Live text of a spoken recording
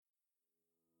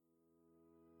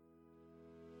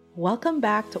Welcome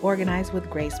back to Organize with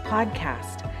Grace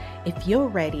podcast. If you're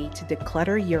ready to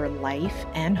declutter your life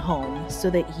and home so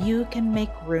that you can make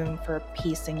room for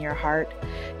peace in your heart,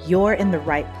 you're in the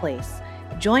right place.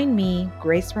 Join me,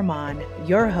 Grace Ramon,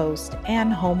 your host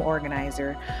and home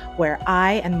organizer, where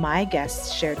I and my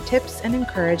guests share tips and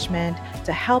encouragement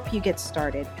to help you get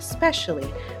started, especially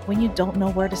when you don't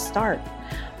know where to start.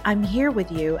 I'm here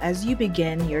with you as you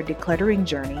begin your decluttering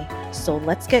journey, so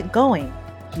let's get going.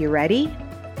 You ready?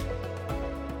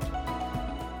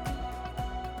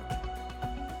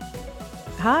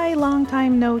 Hi, long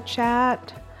time no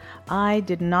chat. I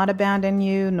did not abandon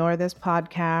you nor this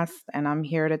podcast, and I'm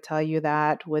here to tell you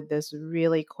that with this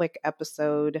really quick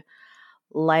episode.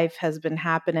 Life has been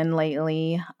happening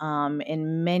lately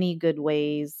in many good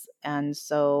ways, and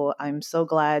so I'm so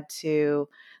glad to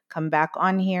come back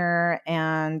on here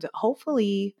and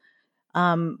hopefully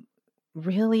um,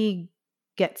 really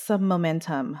get some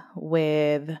momentum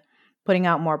with putting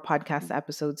out more podcast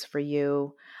episodes for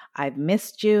you. I've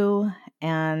missed you,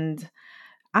 and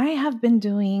I have been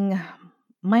doing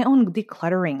my own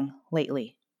decluttering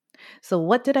lately. So,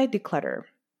 what did I declutter?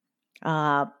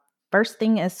 Uh, First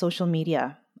thing is social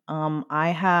media.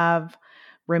 I have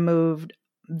removed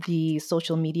the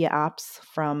social media apps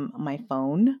from my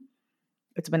phone.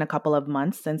 It's been a couple of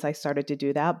months since I started to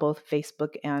do that, both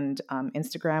Facebook and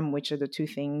Instagram, which are the two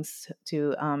things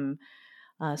to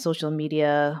social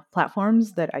media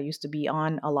platforms that I used to be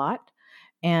on a lot.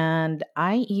 And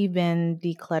I even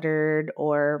decluttered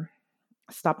or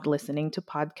stopped listening to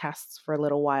podcasts for a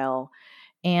little while.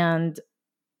 And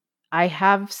I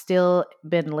have still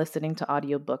been listening to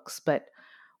audiobooks, but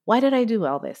why did I do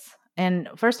all this? And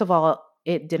first of all,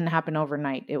 it didn't happen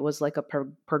overnight. It was like a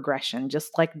progression,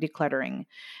 just like decluttering.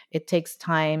 It takes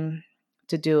time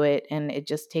to do it, and it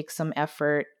just takes some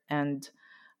effort and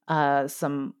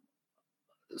some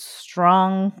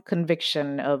strong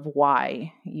conviction of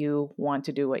why you want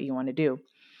to do what you want to do.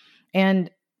 And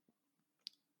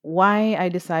why I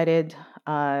decided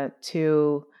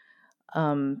to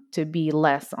be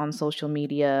less on social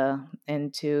media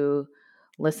and to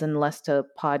listen less to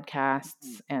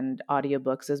podcasts and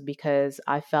audiobooks is because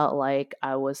I felt like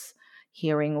I was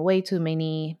hearing way too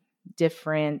many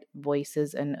different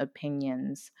voices and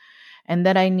opinions, and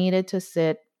that I needed to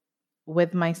sit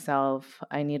with myself.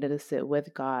 I needed to sit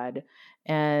with God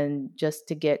and just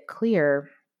to get clear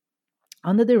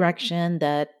on the direction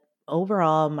that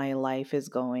overall my life is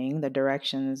going, the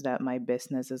directions that my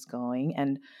business is going.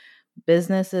 And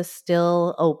business is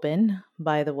still open,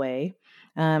 by the way.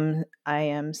 I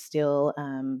am still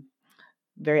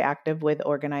very active with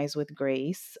Organize with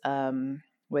Grace,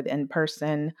 with in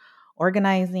person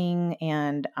organizing,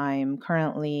 and I'm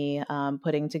currently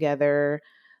putting together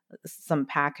some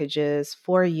packages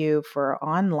for you for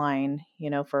online,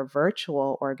 for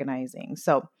virtual organizing.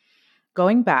 So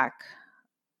going back,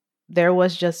 there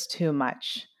was just too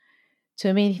much.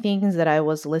 Too many things that I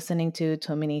was listening to,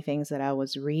 too many things that I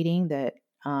was reading, that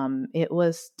it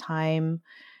was time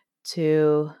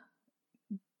to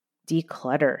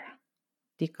declutter,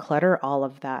 declutter all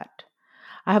of that.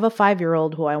 I have a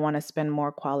 5-year-old who I want to spend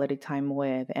more quality time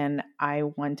with, and I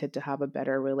wanted to have a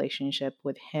better relationship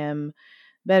with him,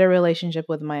 better relationship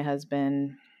with my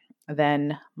husband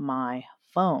than my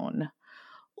phone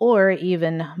or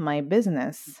even my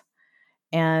business.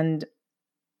 And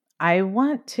I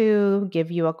want to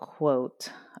give you a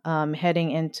quote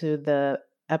heading into the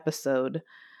episode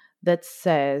that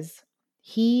says,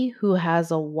 "He who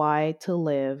has a why to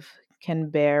live can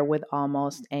bear with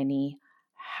almost any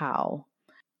how."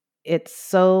 It's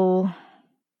so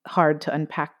hard to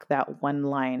unpack that one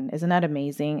line. Isn't that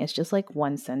amazing? It's just like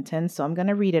one sentence. So I'm going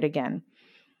to read it again.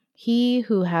 He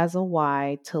who has a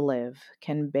why to live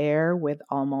can bear with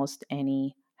almost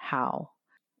any how.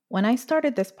 When I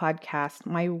started this podcast,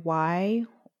 my why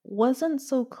wasn't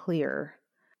so clear.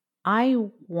 I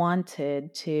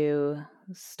wanted to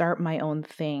start my own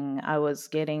thing. I was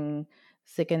getting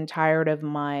sick and tired of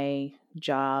my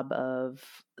job of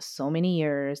so many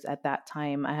years. At that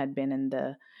time, I had been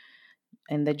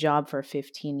in the job for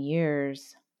 15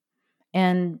 years,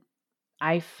 and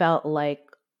I felt like,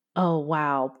 oh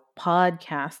wow,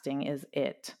 podcasting is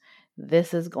it.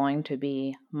 This is going to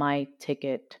be my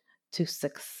ticket to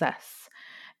success.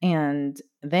 And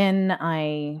then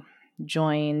I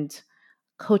joined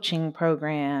coaching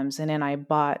programs, and then I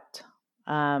bought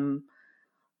um,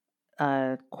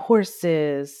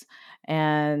 courses,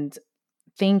 and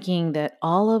thinking that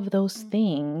all of those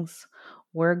things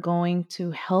were going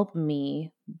to help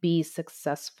me be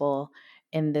successful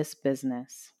in this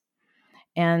business.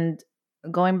 And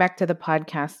going back to the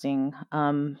podcasting,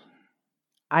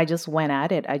 I just went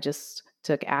at it. I just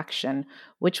took action,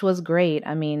 which was great.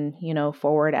 I mean,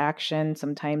 forward action,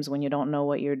 sometimes when you don't know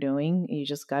what you're doing, you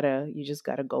just got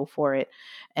to go for it.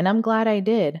 And I'm glad I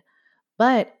did.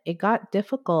 But it got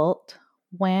difficult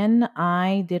when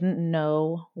I didn't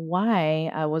know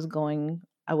why I was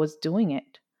doing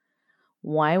it.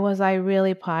 Why was I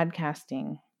really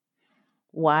podcasting?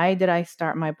 Why did I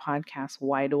start my podcast?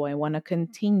 Why do I want to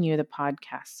continue the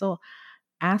podcast? So,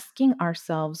 asking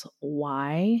ourselves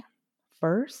why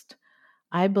first,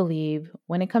 I believe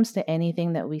when it comes to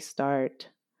anything that we start,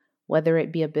 whether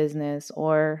it be a business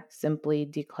or simply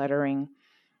decluttering,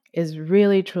 is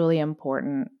really truly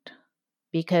important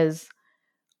because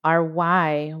our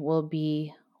why will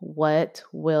be what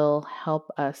will help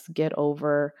us get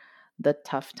over the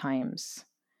tough times.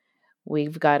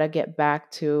 We've got to get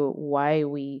back to why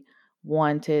we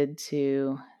wanted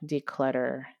to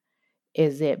declutter.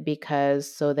 Is it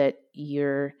because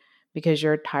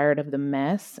you're tired of the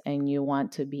mess and you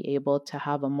want to be able to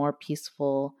have a more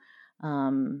peaceful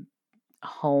um,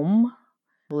 home,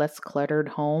 less cluttered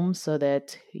home, so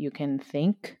that you can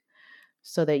think,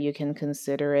 so that you can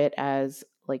consider it as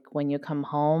like when you come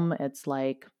home, it's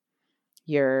like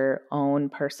your own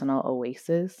personal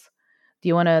oasis? Do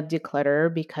you want to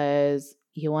declutter because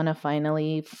you want to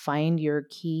finally find your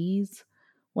keys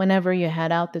whenever you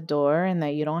head out the door and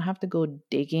that you don't have to go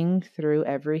digging through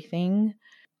everything?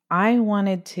 I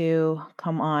wanted to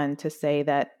come on to say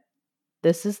that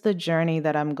this is the journey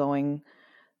that I'm going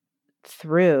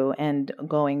through and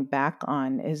going back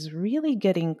on, is really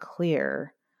getting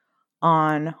clear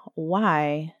on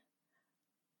why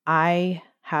I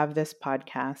have this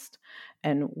podcast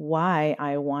and why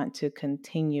I want to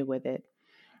continue with it.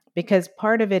 Because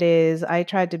part of it is I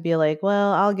tried to be like,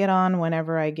 well, I'll get on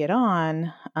whenever I get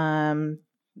on.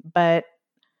 But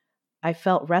I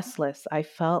felt restless. I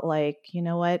felt like, you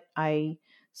know what? I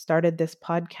started this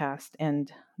podcast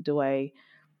and do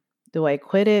I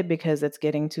quit it because it's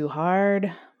getting too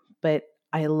hard? But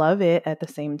I love it at the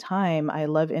same time. I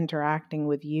love interacting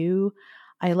with you.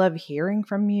 I love hearing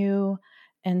from you.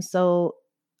 And so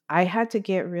I had to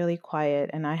get really quiet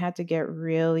and I had to get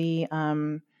really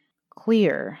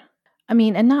clear. I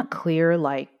mean, and not clear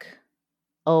like,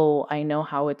 oh, I know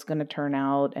how it's going to turn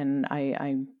out and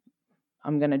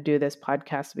I'm going to do this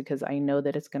podcast because I know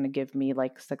that it's going to give me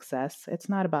like success. It's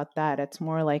not about that. It's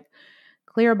more like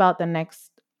clear about the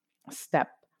next step.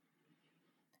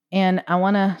 And I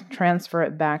want to transfer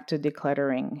it back to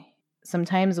decluttering.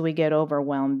 Sometimes we get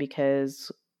overwhelmed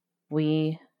because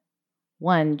we,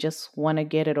 one, just want to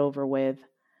get it over with.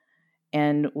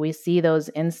 And we see those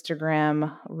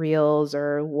Instagram reels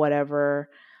or whatever,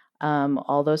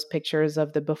 all those pictures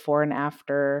of the before and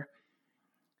after.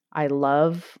 I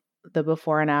love the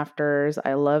before and afters.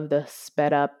 I love the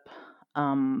sped up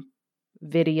um,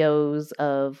 videos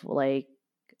of like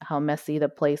how messy the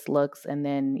place looks, and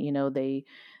then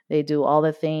they do all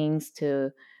the things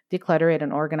to declutter it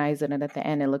and organize it, and at the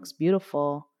end it looks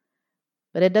beautiful.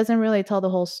 But it doesn't really tell the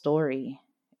whole story.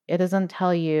 It doesn't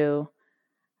tell you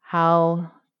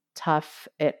how tough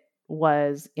it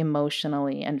was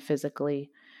emotionally and physically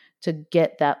to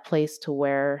get that place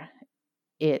to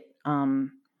it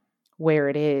where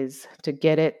it is, to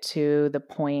get it to the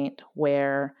point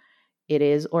where it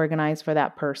is organized for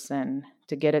that person,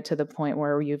 to get it to the point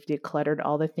where you've decluttered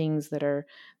all the things that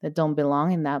don't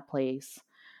belong in that place.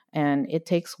 And it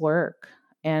takes work.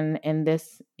 And in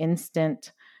this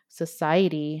instant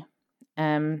society,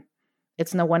 um,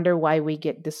 it's no wonder why we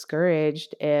get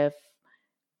discouraged if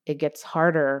it gets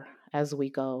harder as we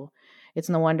go. It's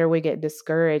no wonder we get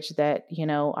discouraged that,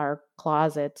 our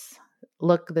closets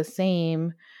look the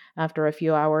same after a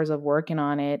few hours of working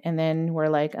on it. And then we're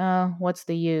like, oh, what's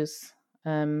the use?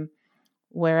 Um,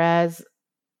 Whereas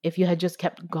if you had just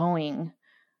kept going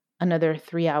another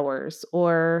 3 hours,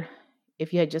 or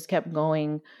if you had just kept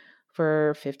going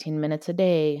for 15 minutes a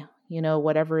day,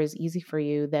 whatever is easy for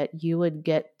you, that you would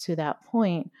get to that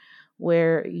point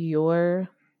where your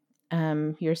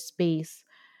space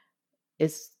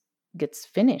is gets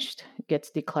finished,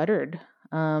 gets decluttered,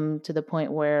 to the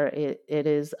point where it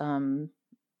is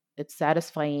it's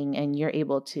satisfying and you're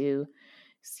able to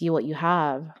see what you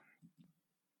have.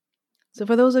 So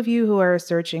for those of you who are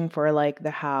searching for like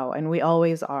the how, and we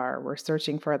always are, we're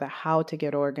searching for the how to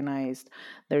get organized.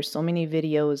 There's so many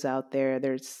videos out there.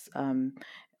 There's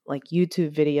like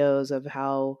YouTube videos of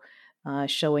how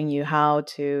showing you how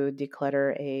to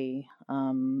declutter a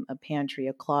pantry,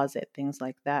 a closet, things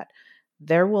like that.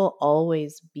 There will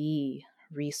always be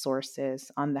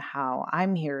resources on the how.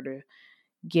 I'm here to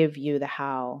give you the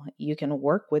how. You can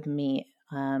work with me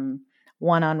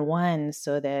one on one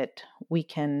so that we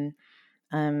can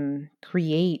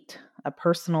create a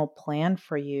personal plan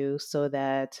for you so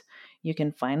that you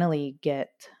can finally get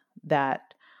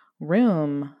that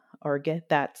room or get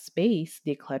that space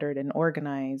decluttered and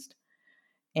organized.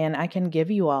 And I can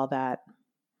give you all that.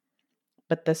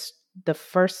 But the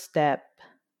first step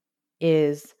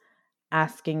is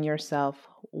asking yourself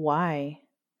why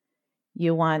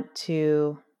you want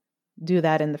to do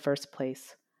that in the first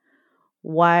place.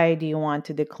 Why do you want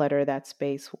to declutter that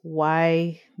space?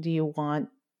 Why do you want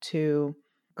to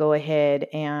go ahead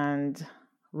and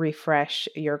refresh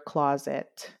your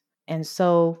closet? And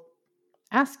so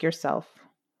ask yourself,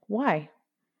 why?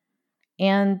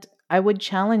 And I would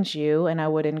challenge you and I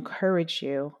would encourage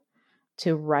you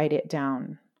to write it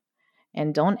down.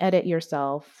 And don't edit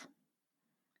yourself.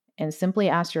 And simply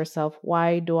ask yourself,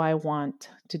 why do I want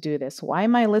to do this? Why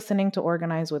am I listening to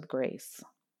Organize with Grace?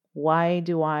 Why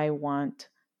do I want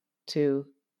to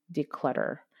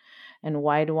declutter? And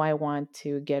why do I want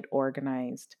to get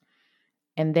organized?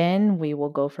 And then we will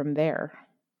go from there.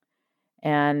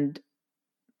 And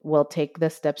we'll take the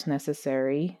steps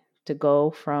necessary to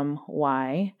go from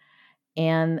why,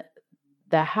 and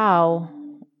the how,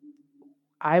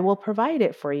 I will provide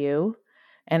it for you.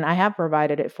 And I have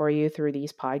provided it for you through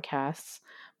these podcasts,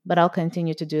 but I'll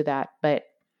continue to do that. But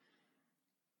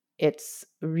it's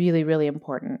really, really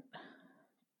important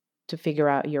to figure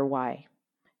out your why.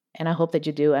 And I hope that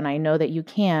you do. And I know that you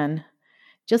can,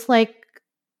 just like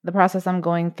the process I'm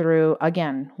going through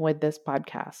again with this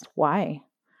podcast. Why?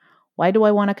 Why do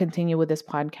I want to continue with this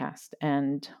podcast?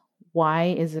 And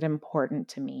why is it important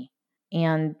to me?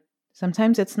 And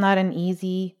sometimes it's not an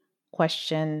easy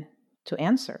question to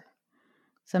answer.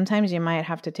 Sometimes you might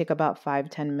have to take about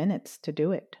 5-10 minutes to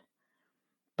do it.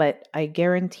 But I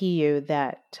guarantee you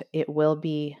that it will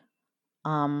be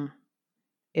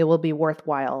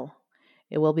worthwhile.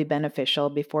 It will be beneficial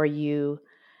before you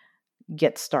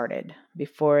get started,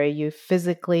 before you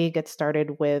physically get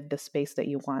started with the space that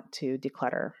you want to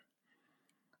declutter.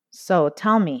 So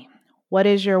tell me, what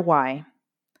is your why?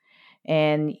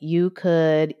 And you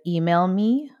could email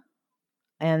me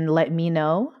and let me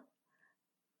know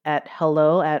at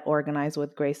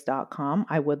hello@organizewithgrace.com.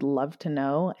 I would love to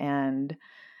know, and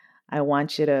I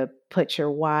want you to put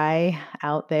your why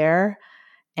out there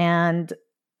and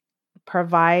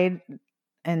provide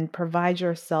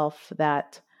yourself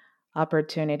that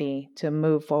opportunity to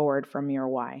move forward from your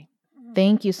why.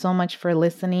 Thank you so much for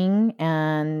listening,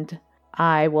 and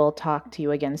I will talk to you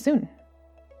again soon.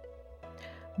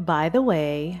 By the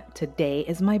way, today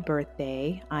is my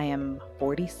birthday. I am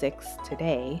 46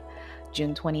 today,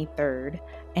 June 23rd.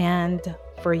 And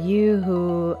for you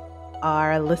who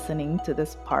are listening to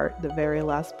this part, the very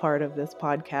last part of this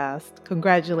podcast,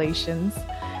 congratulations,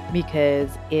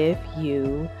 because if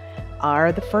you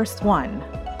are the first one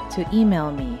to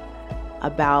email me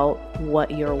about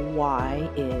what your why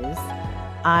is,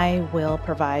 I will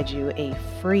provide you a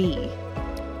free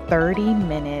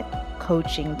 30-minute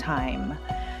coaching time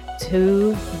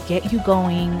to get you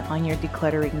going on your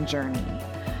decluttering journey.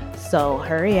 So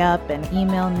hurry up and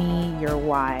email me your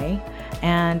why.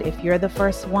 And if you're the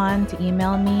first one to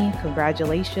email me,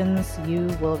 congratulations,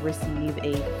 you will receive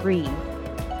a free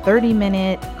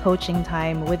 30-minute coaching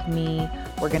time with me.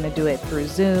 We're going to do it through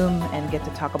Zoom and get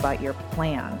to talk about your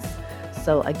plans.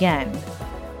 So again,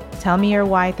 tell me your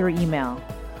why through email,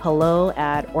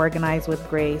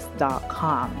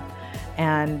 hello@organizewithgrace.com.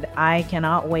 And I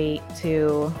cannot wait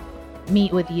to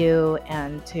meet with you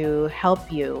and to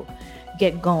help you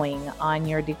get going on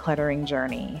your decluttering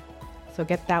journey. So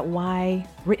get that why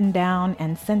written down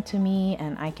and sent to me,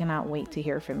 and I cannot wait to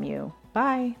hear from you.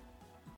 Bye.